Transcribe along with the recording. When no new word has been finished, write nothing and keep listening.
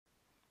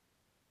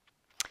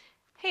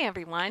Hey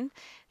everyone,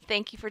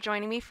 thank you for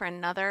joining me for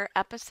another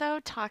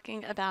episode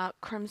talking about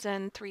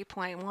Crimson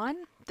 3.1.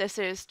 This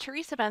is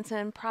Teresa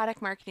Benson, Product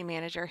Marketing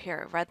Manager here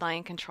at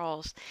Redline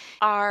Controls.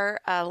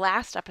 Our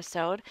last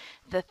episode,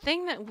 the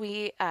thing that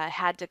we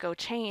had to go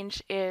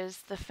change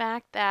is the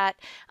fact that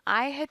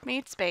I had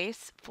made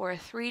space for a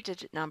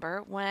 3-digit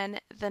number when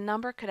the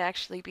number could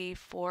actually be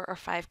 4 or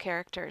 5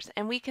 characters.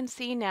 And we can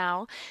see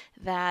now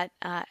that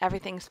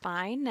everything's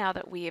fine now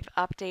that we've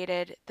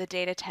updated the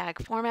data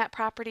tag format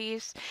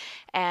properties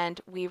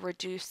and we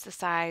reduce the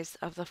size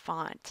of the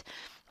font.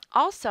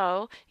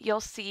 Also,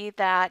 you'll see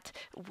that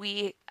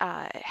we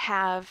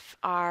have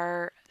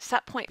our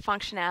set point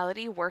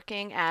functionality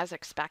working as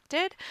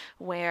expected,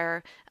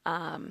 where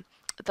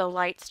the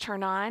lights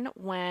turn on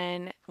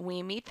when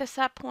we meet the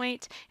set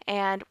point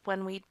and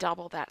when we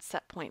double that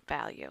set point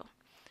value.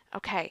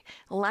 Okay,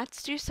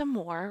 let's do some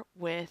more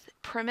with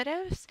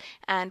primitives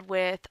and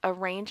with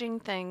arranging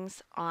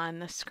things on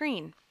the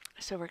screen.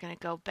 So we're going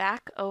to go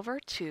back over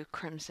to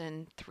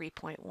Crimson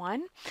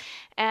 3.1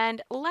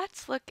 and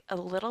let's look a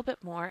little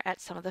bit more at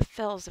some of the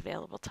fills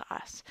available to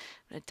us.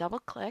 I'm going to double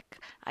click.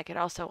 I could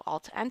also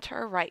Alt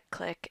Enter, right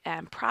click,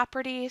 and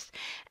properties.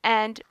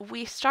 And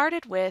we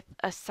started with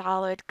a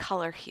solid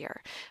color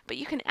here, but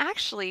you can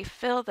actually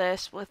fill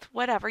this with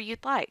whatever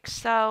you'd like.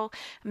 So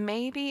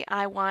maybe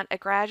I want a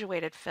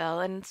graduated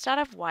fill, and instead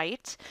of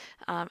white,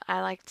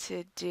 I like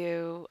to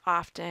do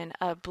often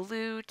a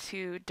blue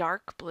to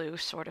dark blue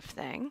sort of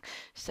thing.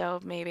 So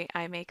maybe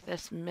I make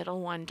this middle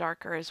one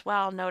darker as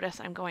well. Notice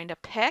I'm going to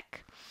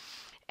pick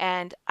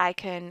and I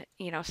can,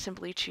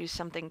 simply choose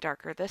something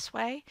darker this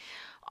way.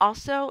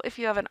 Also, if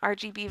you have an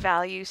RGB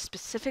value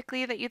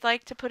specifically that you'd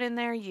like to put in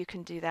there, you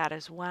can do that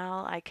as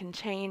well. I can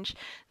change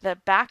the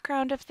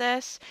background of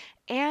this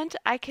and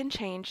I can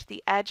change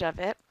the edge of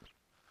it.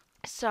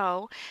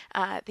 So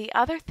the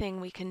other thing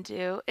we can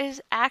do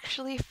is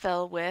actually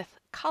fill with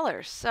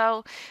colors.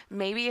 So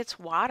maybe it's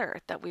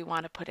water that we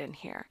want to put in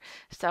here.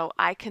 So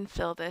I can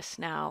fill this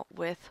now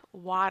with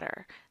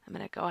water. I'm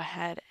going to go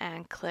ahead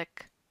and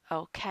click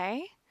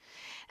OK.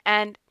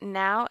 And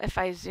now if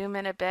I zoom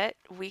in a bit,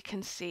 we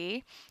can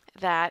see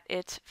that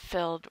it's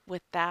filled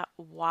with that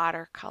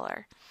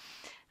watercolor.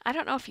 I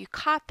don't know if you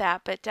caught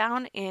that, but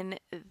down in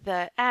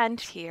the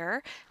end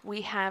here,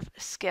 we have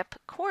skip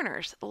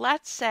corners.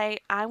 Let's say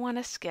I want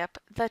to skip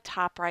the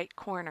top right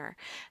corner.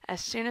 As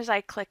soon as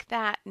I click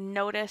that,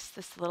 notice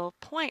this little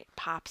point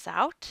pops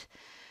out.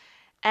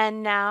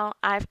 And now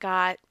I've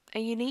got a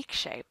unique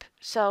shape.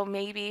 So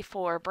maybe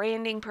for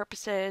branding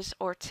purposes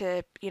or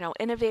to,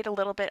 innovate a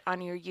little bit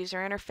on your user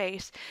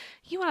interface,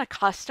 you want to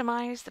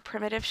customize the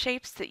primitive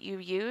shapes that you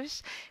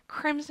use.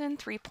 Crimson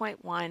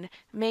 3.1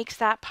 makes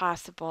that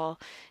possible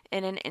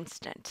in an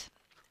instant.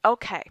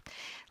 Okay,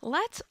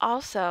 let's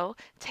also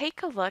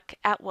take a look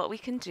at what we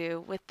can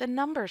do with the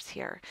numbers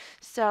here.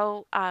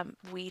 So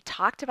we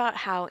talked about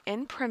how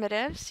in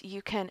primitives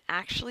you can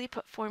actually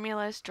put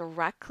formulas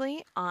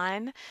directly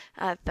on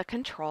the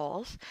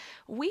controls.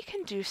 We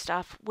can do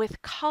stuff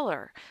with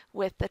color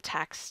with the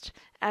text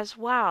as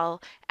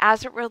well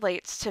as it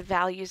relates to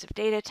values of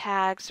data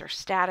tags or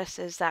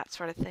statuses, that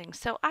sort of thing.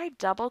 So I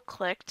double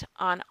clicked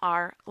on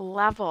our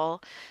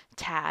level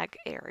tag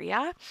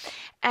area,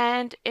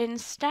 and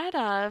instead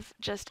of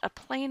just a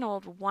plain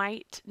old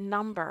white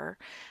number,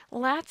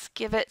 let's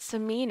give it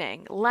some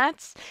meaning.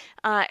 Let's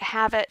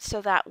have it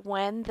so that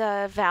when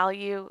the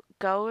value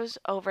goes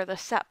over the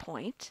set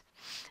point,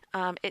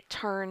 it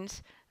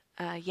turns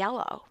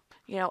yellow,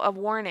 a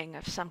warning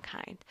of some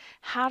kind.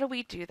 How do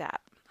we do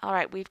that? All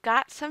right, we've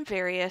got some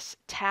various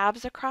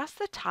tabs across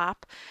the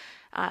top.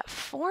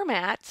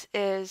 Format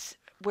is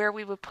where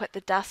we would put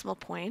the decimal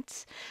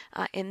points.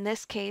 In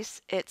this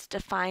case, it's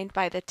defined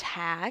by the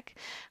tag.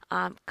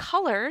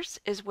 Colors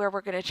is where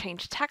we're going to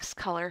change text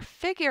color.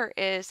 Figure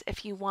is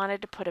if you wanted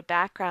to put a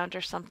background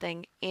or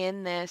something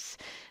in this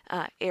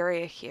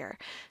area here.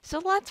 So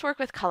let's work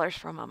with colors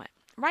for a moment.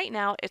 Right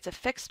now, it's a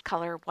fixed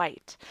color,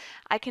 white.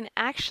 I can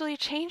actually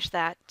change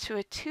that to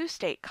a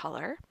 2-state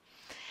color.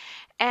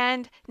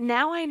 And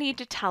now I need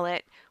to tell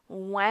it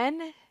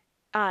when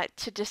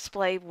to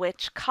display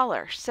which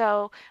color.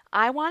 So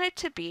I want it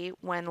to be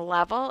when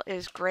level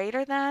is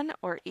greater than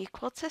or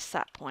equal to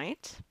set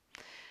point.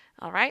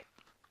 All right.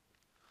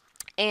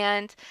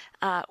 And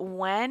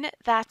when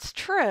that's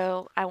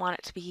true, I want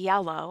it to be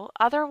yellow.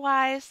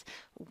 Otherwise,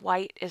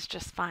 white is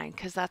just fine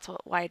because that's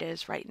what white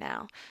is right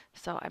now.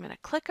 So I'm going to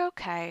click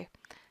OK,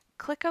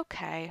 click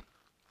OK.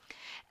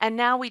 And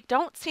now we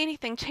don't see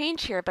anything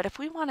change here, but if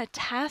we want to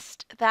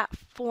test that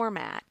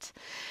format,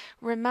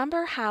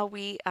 remember how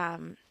we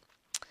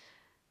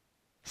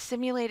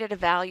simulated a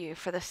value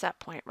for the set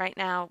point. Right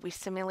now, we're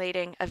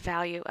simulating a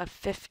value of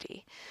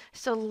 50.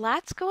 So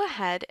let's go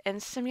ahead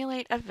and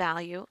simulate a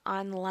value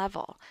on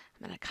level.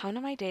 I'm going to come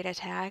to my data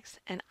tags,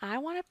 and I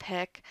want to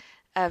pick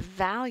a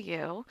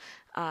value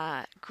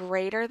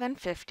greater than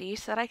 50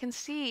 so that I can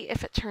see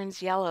if it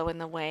turns yellow in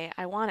the way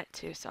I want it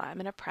to. So I'm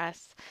going to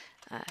press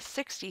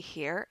 60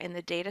 here in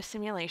the data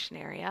simulation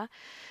area.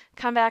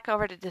 Come back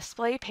over to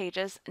display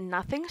pages.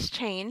 Nothing's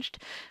changed,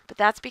 but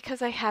that's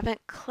because I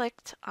haven't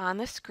clicked on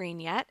the screen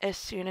yet. As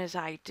soon as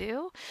I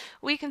do,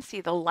 we can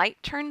see the light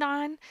turned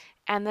on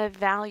and the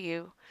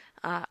value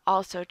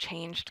also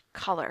changed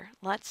color.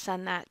 Let's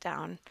send that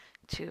down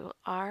to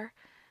our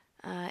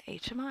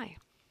HMI.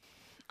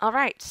 All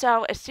right,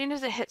 so as soon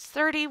as it hits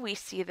 30, we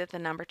see that the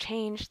number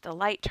changed. The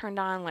light turned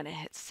on. When it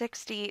hits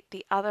 60,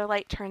 the other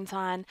light turns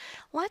on.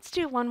 Let's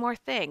do one more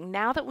thing.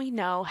 Now that we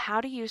know how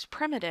to use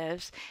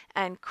primitives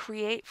and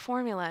create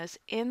formulas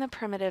in the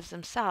primitives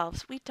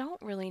themselves, we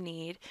don't really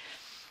need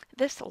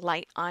this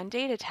light on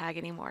data tag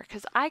anymore,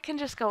 because I can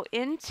just go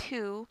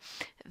into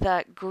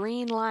the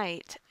green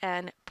light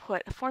and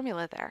put a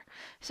formula there.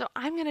 So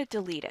I'm going to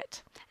delete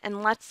it,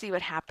 and let's see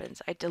what happens.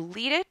 I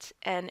delete it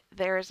and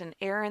there's an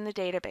error in the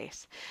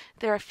database.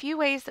 There are a few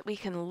ways that we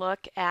can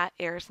look at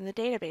errors in the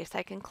database.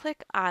 I can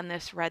click on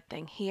this red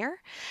thing here.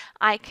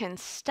 I can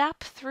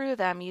step through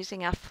them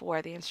using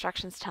F4. The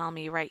instructions tell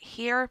me right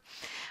here.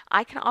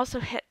 I can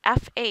also hit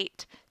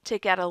F8 to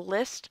get a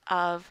list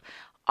of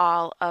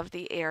all of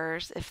the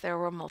errors if there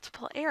were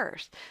multiple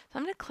errors. So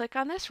I'm going to click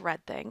on this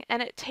red thing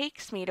and it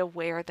takes me to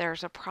where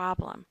there's a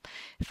problem.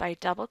 If I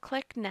double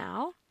click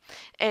now,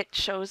 it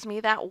shows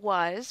me that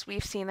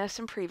we've seen this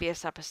in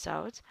previous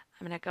episodes.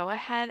 I'm going to go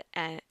ahead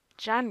and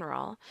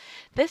general.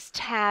 This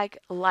tag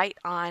light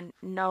on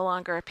no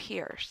longer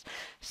appears.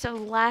 So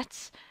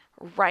let's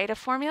write a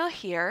formula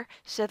here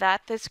so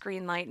that this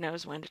green light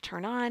knows when to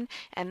turn on,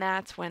 and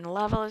that's when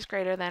level is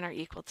greater than or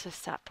equal to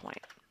set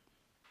point.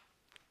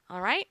 All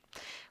right,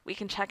 we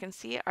can check and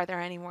see, are there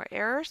any more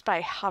errors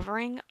by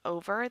hovering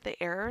over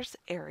the errors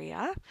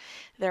area?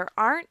 There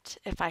aren't.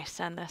 If I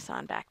send this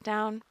on back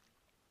down,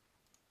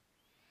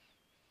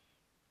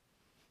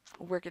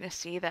 we're going to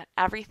see that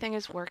everything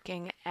is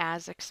working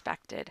as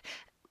expected.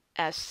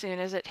 As soon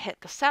as it hit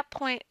the set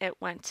point, it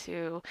went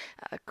to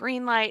a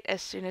green light.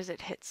 As soon as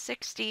it hit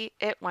 60,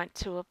 it went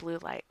to a blue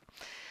light.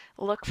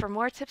 Look for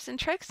more tips and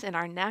tricks in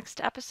our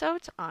next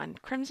episodes on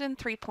Crimson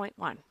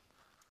 3.1.